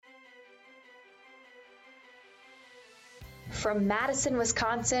From Madison,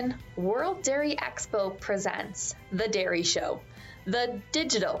 Wisconsin, World Dairy Expo presents The Dairy Show, the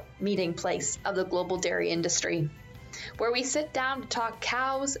digital meeting place of the global dairy industry, where we sit down to talk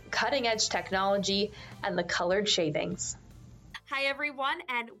cows, cutting-edge technology, and the colored shavings. Hi, everyone,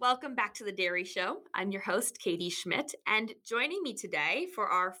 and welcome back to The Dairy Show. I'm your host, Katie Schmidt, and joining me today for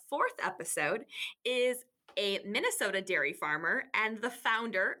our fourth episode is a Minnesota dairy farmer and the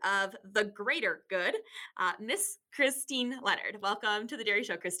founder of The Greater Good, Miss Christine Leonard. Welcome to The Dairy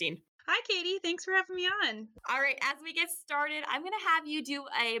Show, Christine. Hi, Katie. Thanks for having me on. All right, as we get started, I'm going to have you do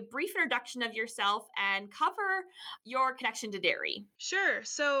a brief introduction of yourself and cover your connection to dairy. Sure.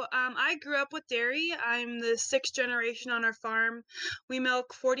 So I grew up with dairy. I'm the sixth generation on our farm. We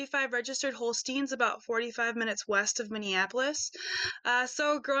milk 45 registered Holsteins about 45 minutes west of Minneapolis.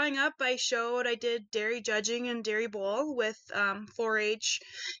 So growing up, I did dairy judging and dairy bowl with 4-H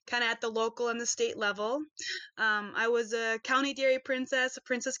kind of at the local and the state level. I was a county dairy princess, a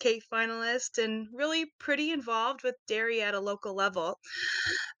princess cake finalist, and really pretty involved with dairy at a local level.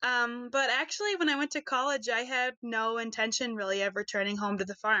 But actually, when I went to college, I had no intention really of returning home to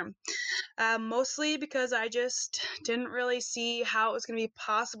the farm, mostly because I just didn't really see how it was going to be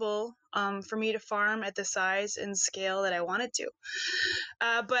possible for me to farm at the size and scale that I wanted to.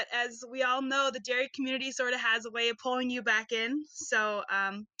 But as we all know, the dairy community sort of has a way of pulling you back in. So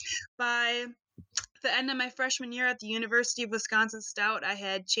by the end of my freshman year at the University of Wisconsin Stout, I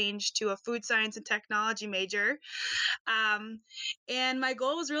had changed to a food science and technology major. And my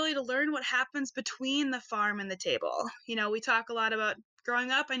goal was really to learn what happens between the farm and the table. You know, we talk a lot about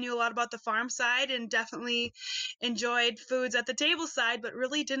growing up, I knew a lot about the farm side and definitely enjoyed foods at the table side, but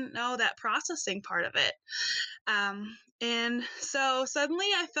really didn't know that processing part of it. And so suddenly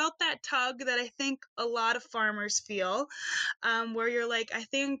I felt that tug that I think a lot of farmers feel, where you're like, I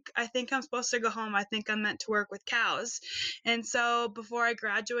think I'm supposed to go home. I think I'm meant to work with cows. And so before I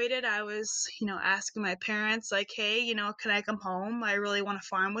graduated, I was, asking my parents like, hey, can I come home? I really want to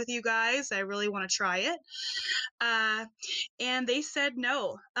farm with you guys. I really want to try it. And they said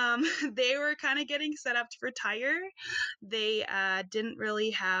no. They were kind of getting set up to retire. They weren't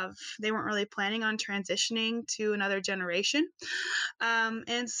really planning on transitioning to another generation.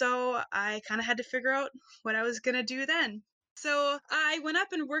 And so I kind of had to figure out what I was going to do then. So I went up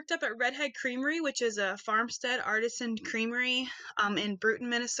and worked up at Redhead Creamery, which is a farmstead artisan creamery in Bruton,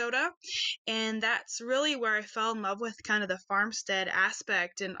 Minnesota. And that's really where I fell in love with kind of the farmstead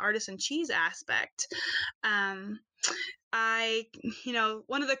aspect and artisan cheese aspect.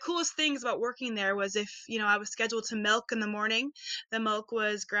 One of the coolest things about working there was if, I was scheduled to milk in the morning, the milk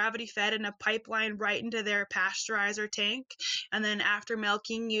was gravity fed in a pipeline right into their pasteurizer tank. And then after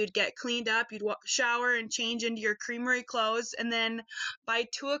milking, you'd get cleaned up, you'd shower and change into your creamery clothes. And then by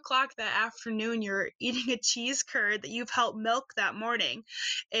 2:00 that afternoon, you're eating a cheese curd that you've helped milk that morning.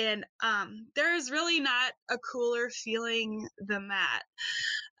 And there's really not a cooler feeling than that.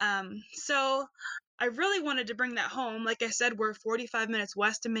 So I really wanted to bring that home. Like I said, we're 45 minutes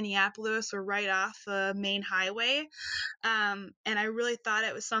west of Minneapolis. We're right off the main highway. And I really thought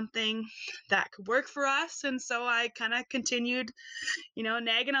it was something that could work for us. And so I kind of continued,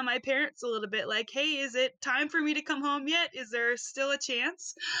 nagging on my parents a little bit like, hey, is it time for me to come home yet? Is there still a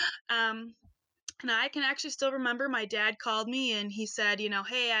chance? And I can actually still remember my dad called me and he said,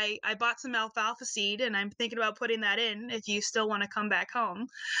 hey, I bought some alfalfa seed and I'm thinking about putting that in if you still want to come back home,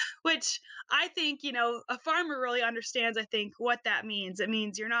 which I think, a farmer really understands, I think, what that means. It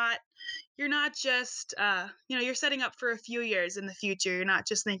means you're not just, you're setting up for a few years in the future. You're not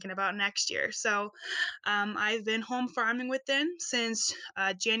just thinking about next year. So I've been home farming with them since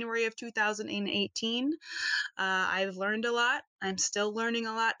January of 2018. I've learned a lot. I'm still learning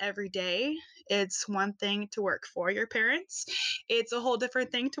a lot every day. It's one thing to work for your parents. It's a whole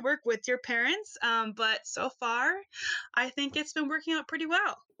different thing to work with your parents. But so far, I think it's been working out pretty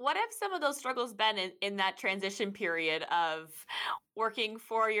well. What have some of those struggles been in that transition period of working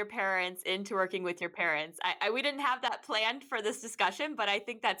for your parents into working with your parents? We didn't have that planned for this discussion, but I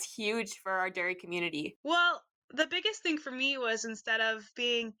think that's huge for our dairy community. Well, the biggest thing for me was instead of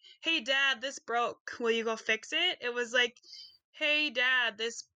being, hey, Dad, this broke. Will you go fix it? It was like, hey, Dad,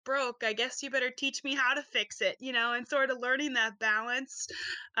 this broke. I guess you better teach me how to fix it, and sort of learning that balance.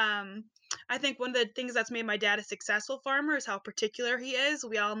 I think one of the things that's made my dad a successful farmer is how particular he is.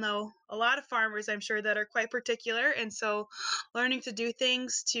 We all know a lot of farmers, I'm sure, that are quite particular. And so learning to do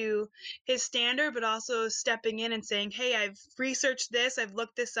things to his standard, but also stepping in and saying, hey, I've researched this, I've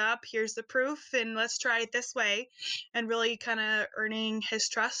looked this up, here's the proof, and let's try it this way. And really kind of earning his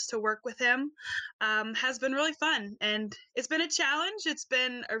trust to work with him has been really fun. And it's been a challenge. It's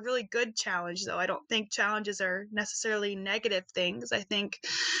been a really good challenge, though. I don't think challenges are necessarily negative things. I think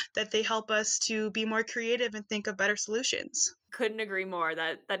that they help us to be more creative and think of better solutions. Couldn't agree more.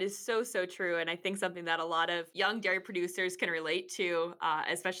 That is so true, and I think something that a lot of young dairy producers can relate to,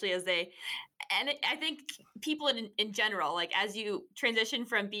 especially as they. And I think people in general, like as you transition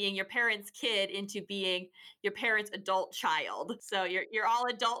from being your parents' kid into being your parents' adult child, so you're all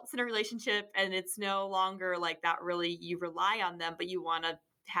adults in a relationship, and it's no longer like that. Really, you rely on them, but you want to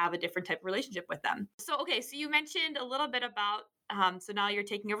have a different type of relationship with them. So okay, so you mentioned a little bit about so now you're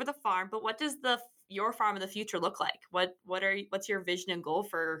taking over the farm, but what does your farm in the future look like? What's your vision and goal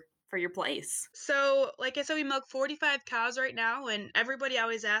for your place? So, like I said, we milk 45 cows right now, and everybody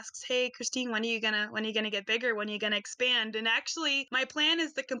always asks, "Hey, Christine, when are you gonna get bigger? When are you gonna expand?" And actually, my plan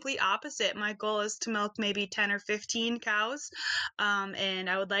is the complete opposite. My goal is to milk maybe 10 or 15 cows, and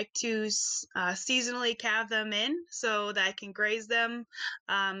I would like to seasonally calve them in so that I can graze them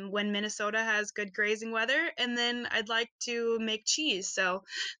when Minnesota has good grazing weather, and then I'd like to make cheese. So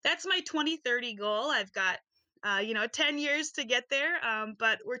that's my 2030 goal. I've got 10 years to get there.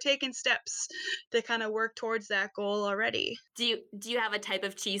 But we're taking steps to kind of work towards that goal already. Do you have a type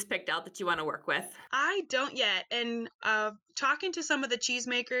of cheese picked out that you want to work with? I don't yet. And talking to some of the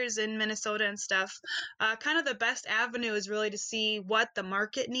cheesemakers in Minnesota and stuff, kind of the best avenue is really to see what the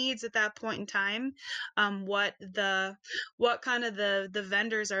market needs at that point in time, what kind of the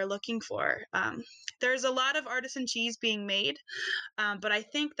vendors are looking for. There's a lot of artisan cheese being made, but I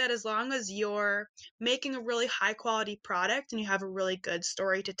think that as long as you're making a really high quality product and you have a really good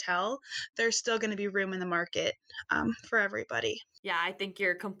story to tell, there's still going to be room in the market for everybody. Yeah, I think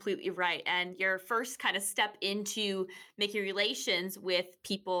you're completely right. And your first kind of step into making relations with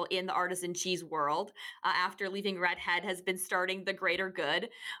people in the artisan cheese world after leaving Redhead has been starting the Grater Good,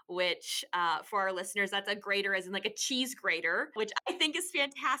 which for our listeners, that's a grater as in like a cheese grater, which I think is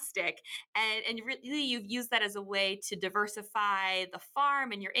fantastic. And really you've used that as a way to diversify the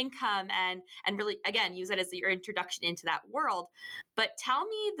farm and your income and really, again, use that as your introduction into that world. But tell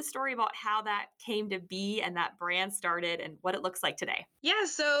me the story about how that came to be and that brand started and what it looks like today. Yeah,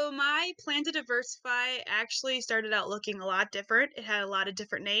 so my plan to diversify actually started out looking a lot different. It had a lot of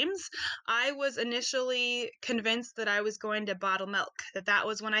different names. I was initially convinced that I was going to bottle milk, that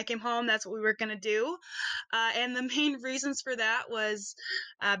was when I came home, that's what we were going to do. And the main reasons for that was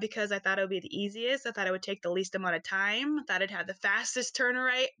because I thought it would be the easiest. I thought it would take the least amount of time. I thought it'd have the fastest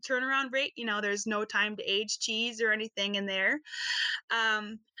turnaround rate. There's no time to age cheese or anything in there.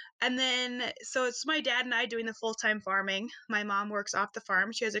 And then, so it's my dad and I doing the full-time farming. My mom works off the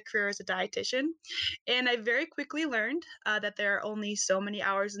farm. She has a career as a dietitian. And I very quickly learned that there are only so many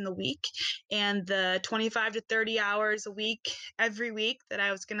hours in the week. And the 25 to 30 hours a week, every week, that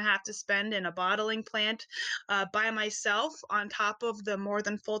I was going to have to spend in a bottling plant by myself on top of the more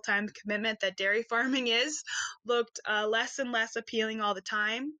than full-time commitment that dairy farming is, looked less and less appealing all the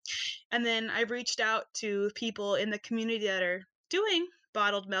time. And then I reached out to people in the community that are doing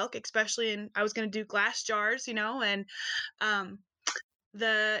bottled milk, especially I was going to do glass jars, and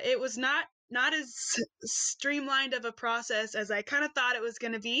it was not as streamlined of a process as I kind of thought it was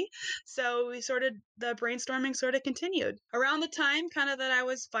going to be. So the brainstorming sort of continued around the time kind of that I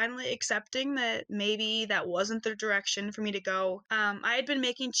was finally accepting that maybe that wasn't the direction for me to go. I had been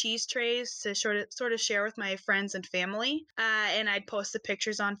making cheese trays to sort of share with my friends and family, and I'd post the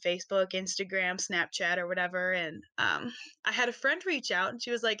pictures on Facebook, Instagram, Snapchat, or whatever. And I had a friend reach out, and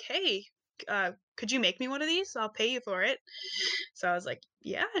she was like, "Hey, could you make me one of these? I'll pay you for it." So I was like,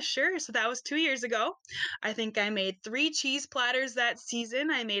 yeah, sure. So that was 2 years ago. I think I made 3 cheese platters that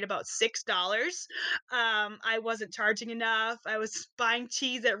season. I made about $6. I wasn't charging enough. I was buying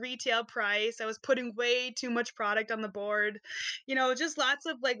cheese at retail price. I was putting way too much product on the board. Just lots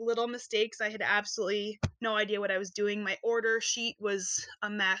of like little mistakes. I had absolutely no idea what I was doing. My order sheet was a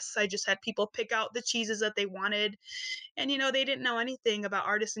mess. I just had people pick out the cheeses that they wanted. And they didn't know anything about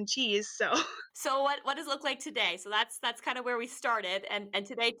artisan cheese. So what does it look like today? So that's kind of where we started, and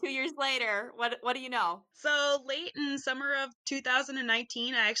today, 2 years later, what do you know? So late in summer of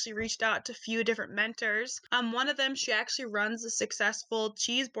 2019, I actually reached out to a few different mentors. One of them, she actually runs a successful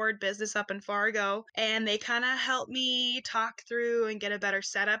cheese board business up in Fargo, and they kind of helped me talk through and get a better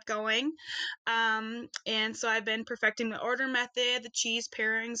setup going. And so I've been perfecting the order method, the cheese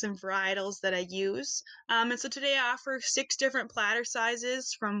pairings, and varietals that I use. And so today I offer 6 different platter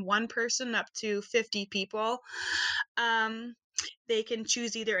sizes from 1 person up to 50 people. Um, they can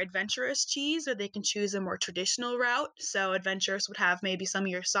choose either adventurous cheese or they can choose a more traditional route. So adventurous would have maybe some of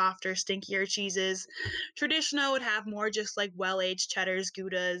your softer, stinkier cheeses. Traditional would have more just like well-aged cheddars,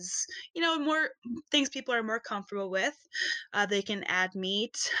 Goudas, more things people are more comfortable with. They can add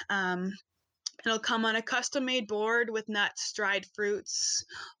meat. It'll come on a custom-made board with nuts, dried fruits,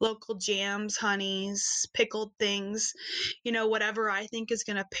 local jams, honeys, pickled things, whatever I think is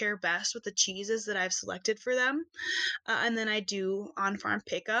going to pair best with the cheeses that I've selected for them. And then I do on-farm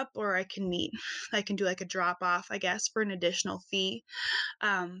pickup, or I can do like a drop-off, I guess, for an additional fee.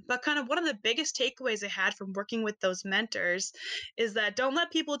 But kind of one of the biggest takeaways I had from working with those mentors is that don't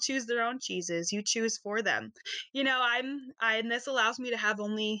let people choose their own cheeses. You choose for them. And this allows me to have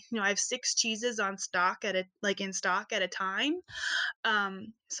only, I have 6 cheeses on stock in stock at a time.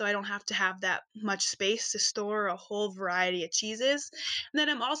 So I don't have to have that much space to store a whole variety of cheeses. And then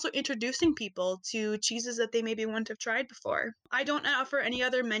I'm also introducing people to cheeses that they maybe wouldn't have tried before. I don't offer any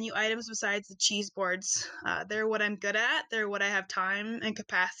other menu items besides the cheese boards. They're what I'm good at. They're what I have time and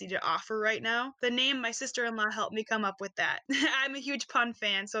capacity to offer right now. The name, my sister-in-law helped me come up with that. I'm a huge pun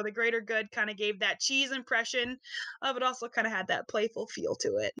fan, so the greater good kind of gave that cheese impression, but also kind of had that playful feel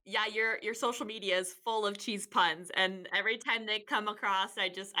to it. Yeah, your social media is full of cheese puns, and every time they come across,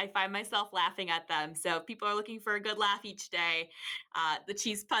 I find myself laughing at them. So if people are looking for a good laugh each day, the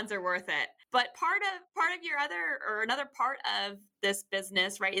cheese puns are worth it. But part of your another part of this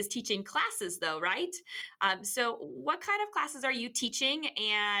business, right, is teaching classes, though, right? So what kind of classes are you teaching,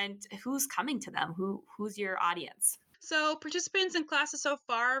 and who's coming to them? Who's your audience? So participants in classes so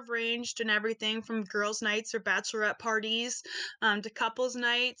far have ranged in everything from girls' nights or bachelorette parties to couples'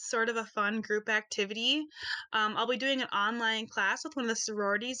 nights, sort of a fun group activity. I'll be doing an online class with one of the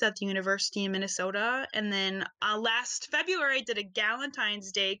sororities at the University of Minnesota. And then last February, I did a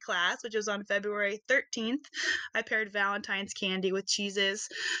Galentine's Day class, which was on February 13th. I paired Valentine's candy with cheeses.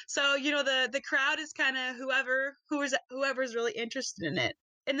 So, the crowd is kind of whoever's really interested in it.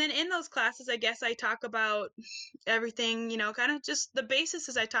 And then in those classes, I guess I talk about everything, kind of just the basis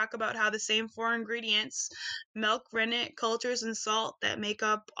is I talk about how the same 4 ingredients, milk, rennet, cultures, and salt that make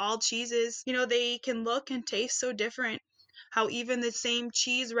up all cheeses, they can look and taste so different. How even the same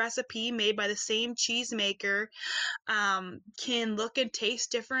cheese recipe made by the same cheesemaker can look and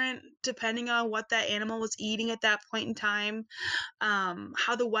taste different depending on what that animal was eating at that point in time.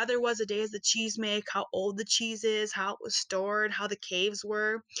 How the weather was the days the cheese make, how old the cheese is, how it was stored, how the caves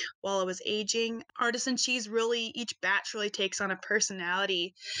were while it was aging. Artisan cheese each batch really takes on a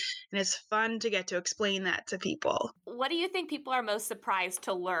personality, and it's fun to get to explain that to people. What do you think people are most surprised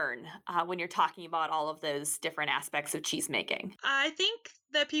to learn when you're talking about all of those different aspects of cheese making? I think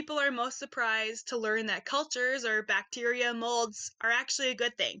that people are most surprised to learn that cultures or bacteria molds are actually a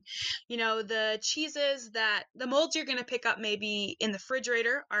good thing. The molds you're going to pick up maybe in the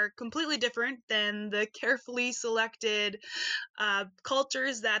refrigerator are completely different than the carefully selected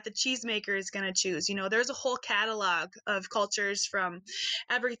cultures that the cheesemaker is going to choose. There's a whole catalog of cultures from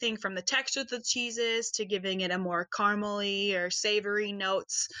everything from the texture of the cheeses to giving it a more caramely or savory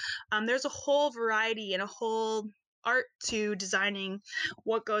notes. There's a whole variety and a whole art to designing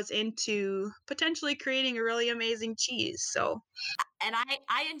what goes into potentially creating a really amazing cheese. So And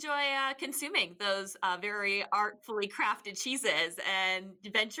I enjoy consuming those very artfully crafted cheeses and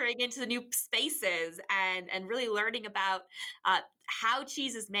venturing into the new spaces and really learning about how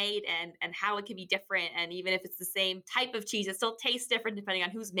cheese is made and how it can be different. And even if it's the same type of cheese, it still tastes different depending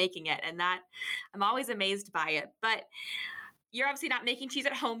on who's making it. And that I'm always amazed by it. But you're obviously not making cheese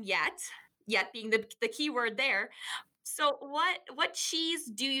at home yet being the key word there. So what cheese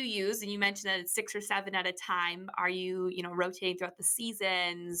do you use? And you mentioned that it's 6 or 7 at a time. Are you rotating throughout the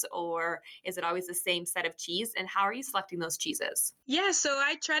seasons, or is it always the same set of cheese? And how are you selecting those cheeses? yeah, so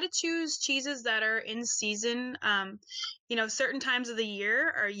I try to choose cheeses that are in season. Certain times of the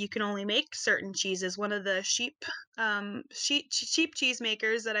year, or you can only make certain cheeses. One of the sheep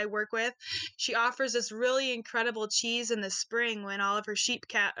cheesemakers that I work with, she offers this really incredible cheese in the spring when all of her sheep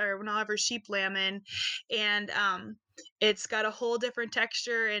lamb in, and it's got a whole different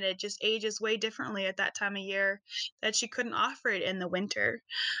texture, and it just ages way differently at that time of year that she couldn't offer it in the winter.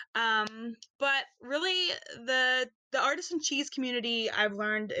 But really, the artisan cheese community, I've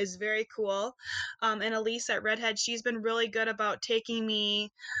learned, is very cool. And Elise at Redhead, she's been really good about taking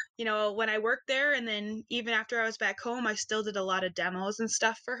me, when I worked there, and then even after I was back home, I still did a lot of demos and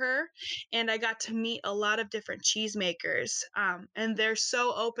stuff for her. And I got to meet a lot of different cheesemakers. And they're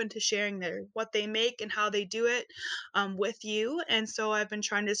so open to sharing what they make and how they do it with you. And so I've been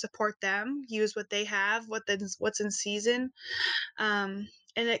trying to support them, use what they have, what's in season. And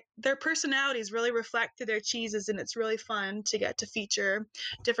their personalities really reflect through their cheeses, and it's really fun to get to feature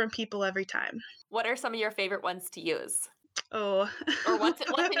different people every time. What are some of your favorite ones to use? Oh. Or what's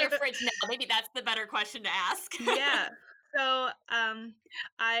in your fridge now? Maybe that's the better question to ask. Yeah. So,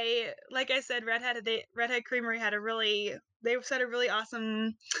 like I said, Redhead Creamery they set a really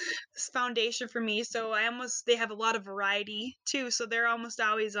awesome foundation for me. So they have a lot of variety too. So they're almost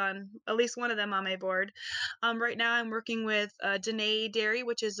always on at least one of them on my board. Right now I'm working with Danae Dairy,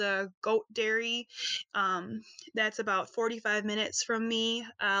 which is a goat dairy. That's about 45 minutes from me.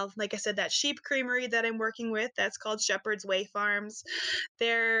 Like I said, that sheep creamery that I'm working with, that's called Shepherd's Way Farms.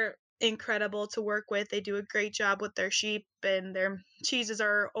 They're incredible to work with. They do a great job with their sheep, and their cheeses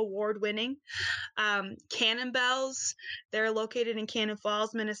are award winning. Cannonbells, they're located in Cannon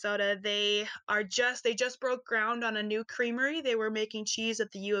Falls, Minnesota. They just broke ground on a new creamery. They were making cheese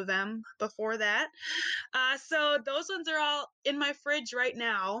at the U of M before that. So those ones are all in my fridge right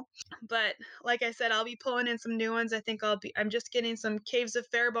now. But like I said, I'll be pulling in some new ones. I'm just getting some Caves of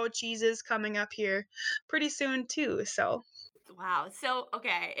Faribault cheeses coming up here pretty soon too. So Wow. So,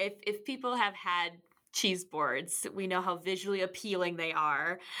 okay, if people have had cheese boards, we know how visually appealing they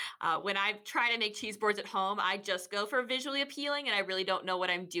are. When I try to make cheese boards at home, I just go for visually appealing, and I really don't know what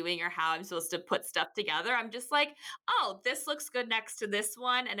I'm doing or how I'm supposed to put stuff together. I'm just like, oh, this looks good next to this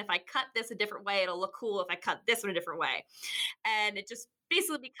one, and if I cut this a different way, it'll look cool if I cut this one a different way. And it just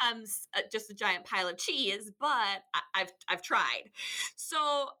basically becomes just a giant pile of cheese, but I've tried.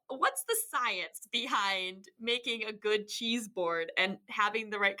 So, what's the science behind making a good cheese board and having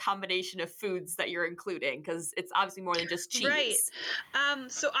the right combination of foods that you're including? Because it's obviously more than just cheese. Right.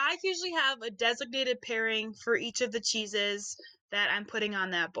 So I usually have a designated pairing for each of the cheeses that I'm putting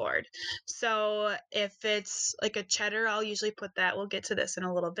on that board. So if it's like a cheddar, I'll usually put that. We'll get to this in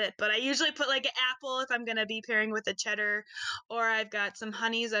a little bit, but I usually put like an apple if I'm going to be pairing with a cheddar, or I've got some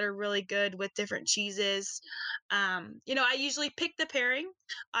honeys that are really good with different cheeses. I usually pick the pairing.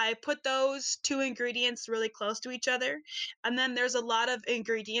 I put those two ingredients really close to each other. And then there's a lot of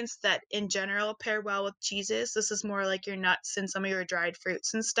ingredients that in general pair well with cheeses. This is more like your nuts and some of your dried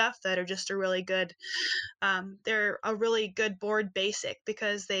fruits and stuff that are just they're a really good board basic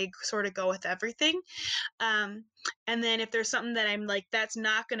because they sort of go with everything. And then if there's something that I'm like, that's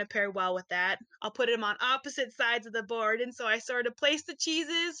not going to pair well with that, I'll put them on opposite sides of the board. And so I sort of place the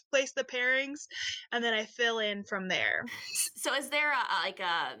cheeses, place the pairings, and then I fill in from there. So is there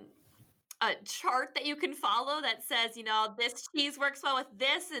a chart that you can follow that says, this cheese works well with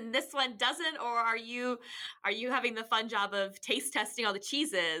this and this one doesn't? Or are you having the fun job of taste testing all the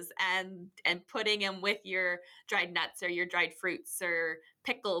cheeses and putting them with your dried nuts or your dried fruits or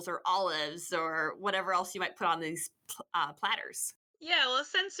pickles or olives or whatever else you might put on these platters? Yeah, well,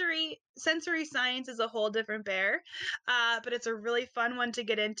 sensory science is a whole different bear, but it's a really fun one to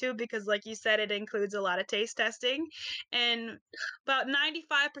get into because, like you said, it includes a lot of taste testing. And about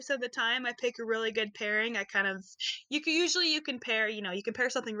 95% of the time, I pick a really good pairing. You can pair, you can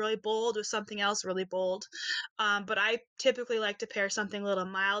pair something really bold with something else really bold. But I typically like to pair something a little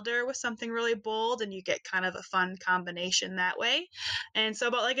milder with something really bold, and you get kind of a fun combination that way. And so,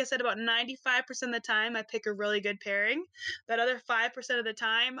 like I said, about 95% of the time, I pick a really good pairing. That other 5% of the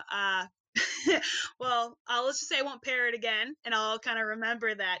time, well, let's just say I won't pair it again, and I'll kind of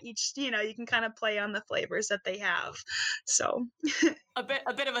remember that you can kind of play on the flavors that they have. So a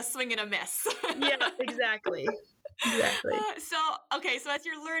bit of a swing and a miss. Yeah, exactly. Exactly. So as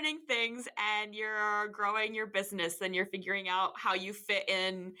you're learning things and you're growing your business and you're figuring out how you fit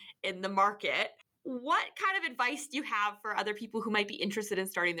in the market, what kind of advice do you have for other people who might be interested in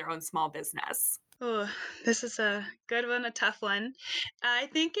starting their own small business? Oh, this is a good one, a tough one. I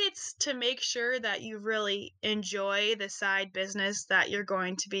think it's to make sure that you really enjoy the side business that you're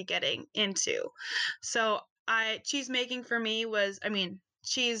going to be getting into. So, cheese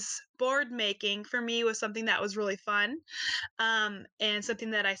board making for me was something that was really fun, and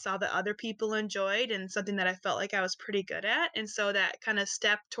something that I saw that other people enjoyed, and something that I felt like I was pretty good at. And so that kind of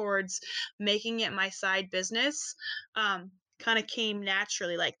step towards making it my side business kind of came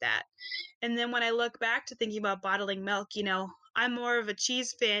naturally like that. And then when I look back to thinking about bottling milk, I'm more of a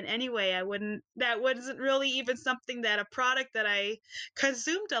cheese fan anyway. That wasn't really even something that a product that I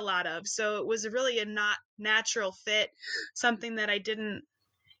consumed a lot of. So it was really a not natural fit, something that I didn't,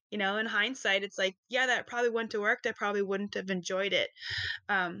 in hindsight, it's like, yeah, that probably wouldn't have worked. I probably wouldn't have enjoyed it.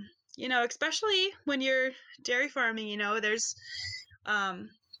 Especially when you're dairy farming, there's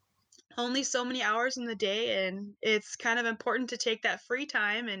only so many hours in the day, and it's kind of important to take that free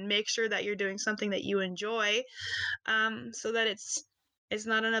time and make sure that you're doing something that you enjoy, so that it's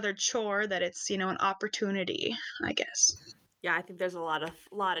not another chore, that it's an opportunity, I guess. Yeah, I think there's a lot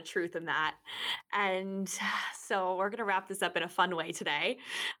of truth in that. And so we're going to wrap this up in a fun way today.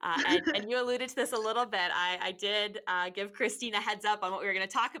 And you alluded to this a little bit. I did give Christine a heads up on what we were going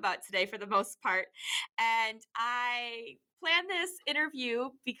to talk about today for the most part. And I planned this interview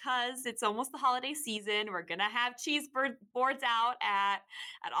because it's almost the holiday season. We're going to have cheese boards out at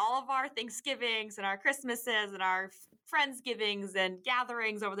all of our Thanksgivings and our Christmases and our Friendsgivings and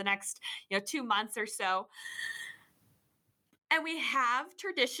gatherings over the next 2 months or so. And we have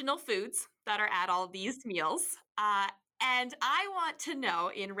traditional foods that are at all these meals. And I want to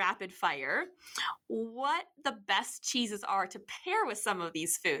know in rapid fire what the best cheeses are to pair with some of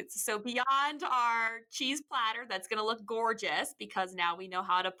these foods. So beyond our cheese platter that's going to look gorgeous because now we know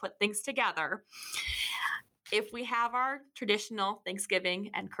how to put things together, if we have our traditional Thanksgiving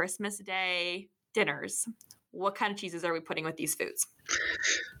and Christmas Day dinners, what kind of cheeses are we putting with these foods?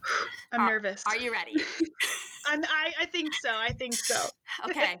 I'm nervous. Are you ready? I think so.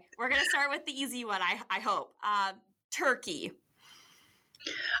 Okay, we're going to start with the easy one, I hope. Turkey.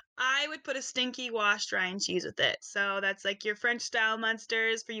 I would put a stinky washed rind cheese with it. So that's like your French style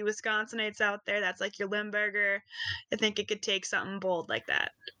Munsters for you Wisconsinites out there. That's like your Limburger. I think it could take something bold like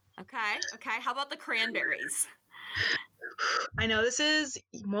that. Okay. How about the cranberries? I know this is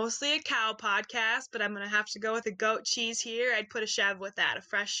mostly a cow podcast, but I'm going to have to go with a goat cheese here. I'd put a chev with that, a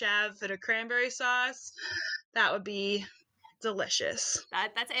fresh chev and a cranberry sauce. That would be delicious.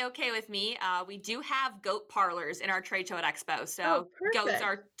 That's A-okay with me. We do have goat parlors in our trade show at Expo, so goats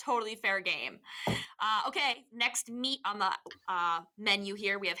are totally fair game. Okay, next meat on the menu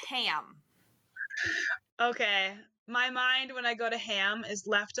here, we have ham. Okay. My mind when I go to ham is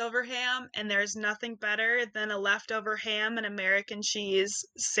leftover ham, and there's nothing better than a leftover ham and American cheese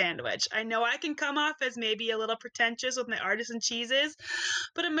sandwich. I know I can come off as maybe a little pretentious with my artisan cheeses,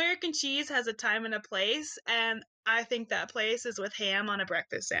 but American cheese has a time and a place, and I think that place is with ham on a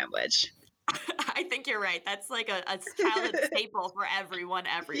breakfast sandwich. I think you're right. That's like a childhood staple for everyone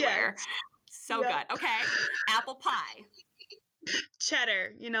everywhere. Yes. So good. Okay. Apple pie.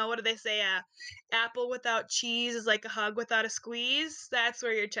 Cheddar. What do they say? Apple without cheese is like a hug without a squeeze. That's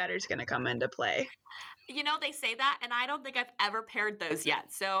where your cheddar's going to come into play. They say that, and I don't think I've ever paired those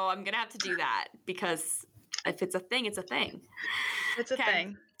yet. So I'm going to have to do that because if it's a thing, it's a thing. It's a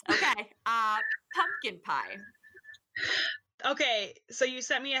thing. Okay. Pumpkin pie. Okay, so you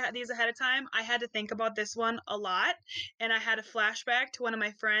sent me these ahead of time. I had to think about this one a lot, and I had a flashback to one of my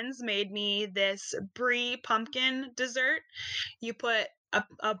friends made me this brie pumpkin dessert. You put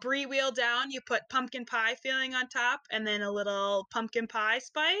a brie wheel down, you put pumpkin pie filling on top, and then a little pumpkin pie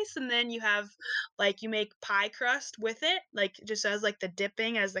spice, and then you have, you make pie crust with it, just as the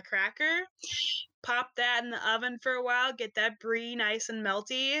dipping as the cracker. Pop that in the oven for a while, get that brie nice and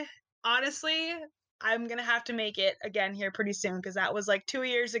melty. Honestly, I'm going to have to make it again here pretty soon because that was 2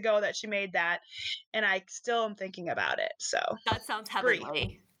 years ago that she made that, and I still am thinking about it. So that sounds heavenly.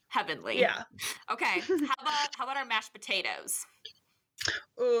 Brie. Heavenly. Yeah. Okay. How about our mashed potatoes?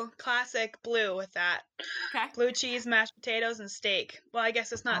 Ooh, classic blue with that. Okay. Blue cheese, mashed potatoes, and steak. Well, I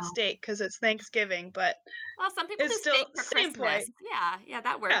guess it's not steak because it's Thanksgiving, but some people do steak for same Christmas. Point. Yeah,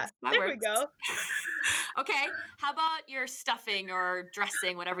 that works. Yeah, that there works. we go. Okay. How about your stuffing or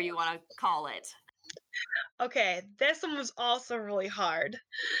dressing, whatever you want to call it? Okay, this one was also really hard.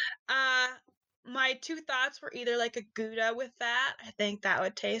 My two thoughts were either a Gouda with that. I think that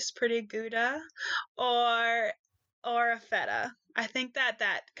would taste pretty Gouda, or a feta. I think that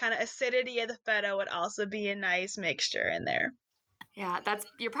kind of acidity of the feta would also be a nice mixture in there. Yeah,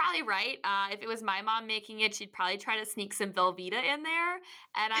 you're probably right. If it was my mom making it, she'd probably try to sneak some Velveeta in there,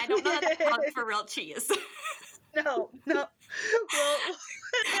 and I don't know that counts for real cheese. No. Well,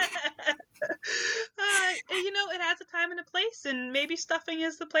 it has a time and a place, and maybe stuffing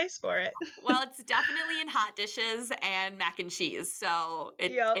is the place for it. Well, it's definitely in hot dishes and mac and cheese, so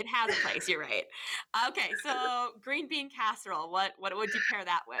it has a place. You're right. Okay, so green bean casserole. What would you pair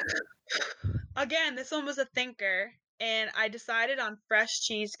that with? Again, this one was a thinker, and I decided on fresh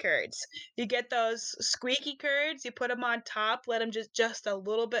cheese curds. You get those squeaky curds, you put them on top, let them just a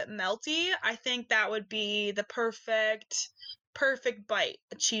little bit melty. I think that would be the perfect bite,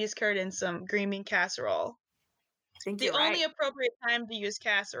 a cheese curd and some green bean casserole. I think The you're only right. appropriate time to use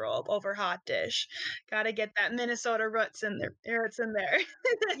casserole over hot dish. Gotta get that Minnesota roots in there. Roots in there.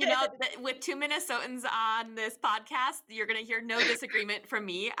 You know, with two Minnesotans on this podcast, you're going to hear no disagreement from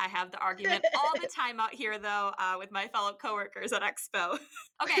me. I have the argument all the time out here, though, with my fellow coworkers at Expo.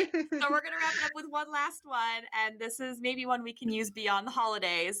 Okay, so we're going to wrap it up with one last one, and this is maybe one we can use beyond the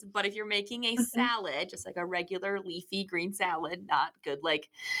holidays. But if you're making a salad, just like a regular leafy green salad, not good like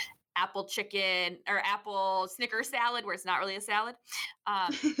apple chicken or apple Snicker salad, where it's not really a salad.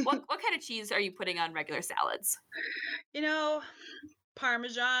 What kind of cheese are you putting on regular salads? You know,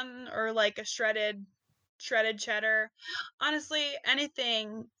 Parmesan or like a shredded cheddar. Honestly,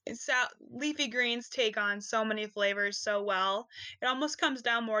 anything. Leafy greens take on so many flavors so well. It almost comes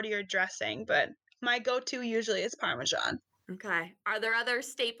down more to your dressing, but my go-to usually is Parmesan. Okay. Are there other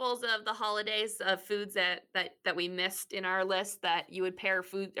staples of the holidays of foods that we missed in our list that you would pair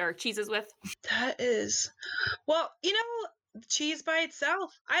food or cheeses with? That is, well, cheese by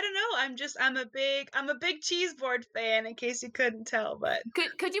itself. I don't know. I'm a big cheese board fan in case you couldn't tell, but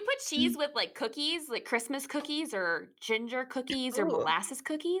Could you put cheese with like cookies, like Christmas cookies or ginger cookies or Ooh. molasses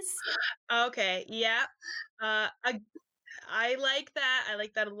cookies? Okay, yeah. I like that. I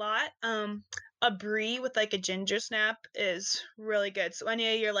like that a lot. A brie with like a ginger snap is really good. So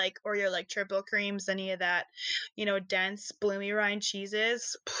any of your triple creams, any of that, dense bloomy rind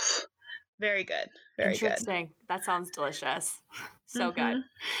cheeses, very good. Very good. Interesting. That sounds delicious. So good.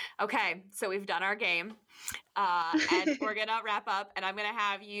 Okay, so we've done our game. And we're going to wrap up, and I'm going to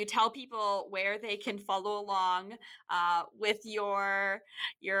have you tell people where they can follow along with your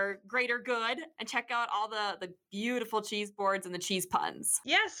greater good and check out all the beautiful cheese boards and the cheese puns.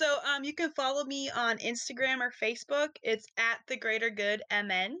 Yeah, so you can follow me on Instagram or Facebook. It's at the Greater Good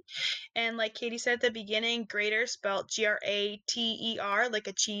MN. And like Katie said at the beginning, grater spelled Grater, like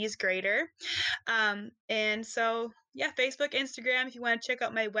a cheese grater. And so yeah, Facebook, Instagram. If you want to check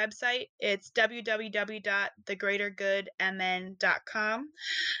out my website, it's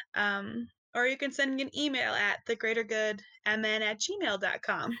www.thegreatergoodmn.com. Or you can send me an email at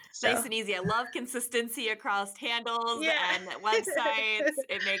thegreatergoodmn@gmail.com. So. Nice and easy. I love consistency across handles and websites.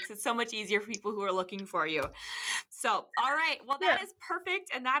 It makes it so much easier for people who are looking for you. So, all right. Well, that is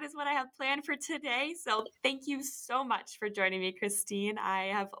perfect. And that is what I have planned for today. So thank you so much for joining me, Christine. I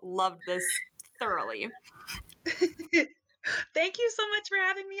have loved this thoroughly. Thank you so much for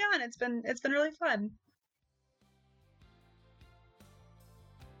having me on. It's been really fun.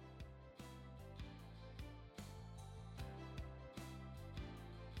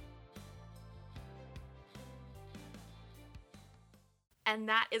 And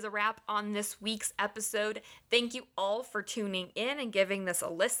that is a wrap on this week's episode. Thank you all for tuning in and giving this a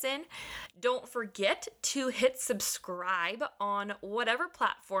listen. Don't forget to hit subscribe on whatever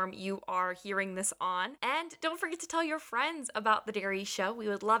platform you are hearing this on. And don't forget to tell your friends about The Dairy Show. We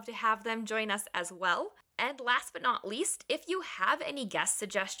would love to have them join us as well. And last but not least, if you have any guest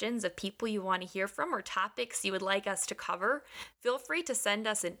suggestions of people you want to hear from or topics you would like us to cover, feel free to send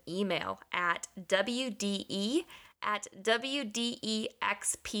us an email at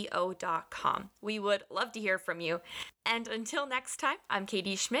wde@wdexpo.com. We would love to hear from you. And until next time, I'm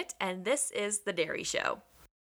Katie Schmidt, and this is The Dairy Show.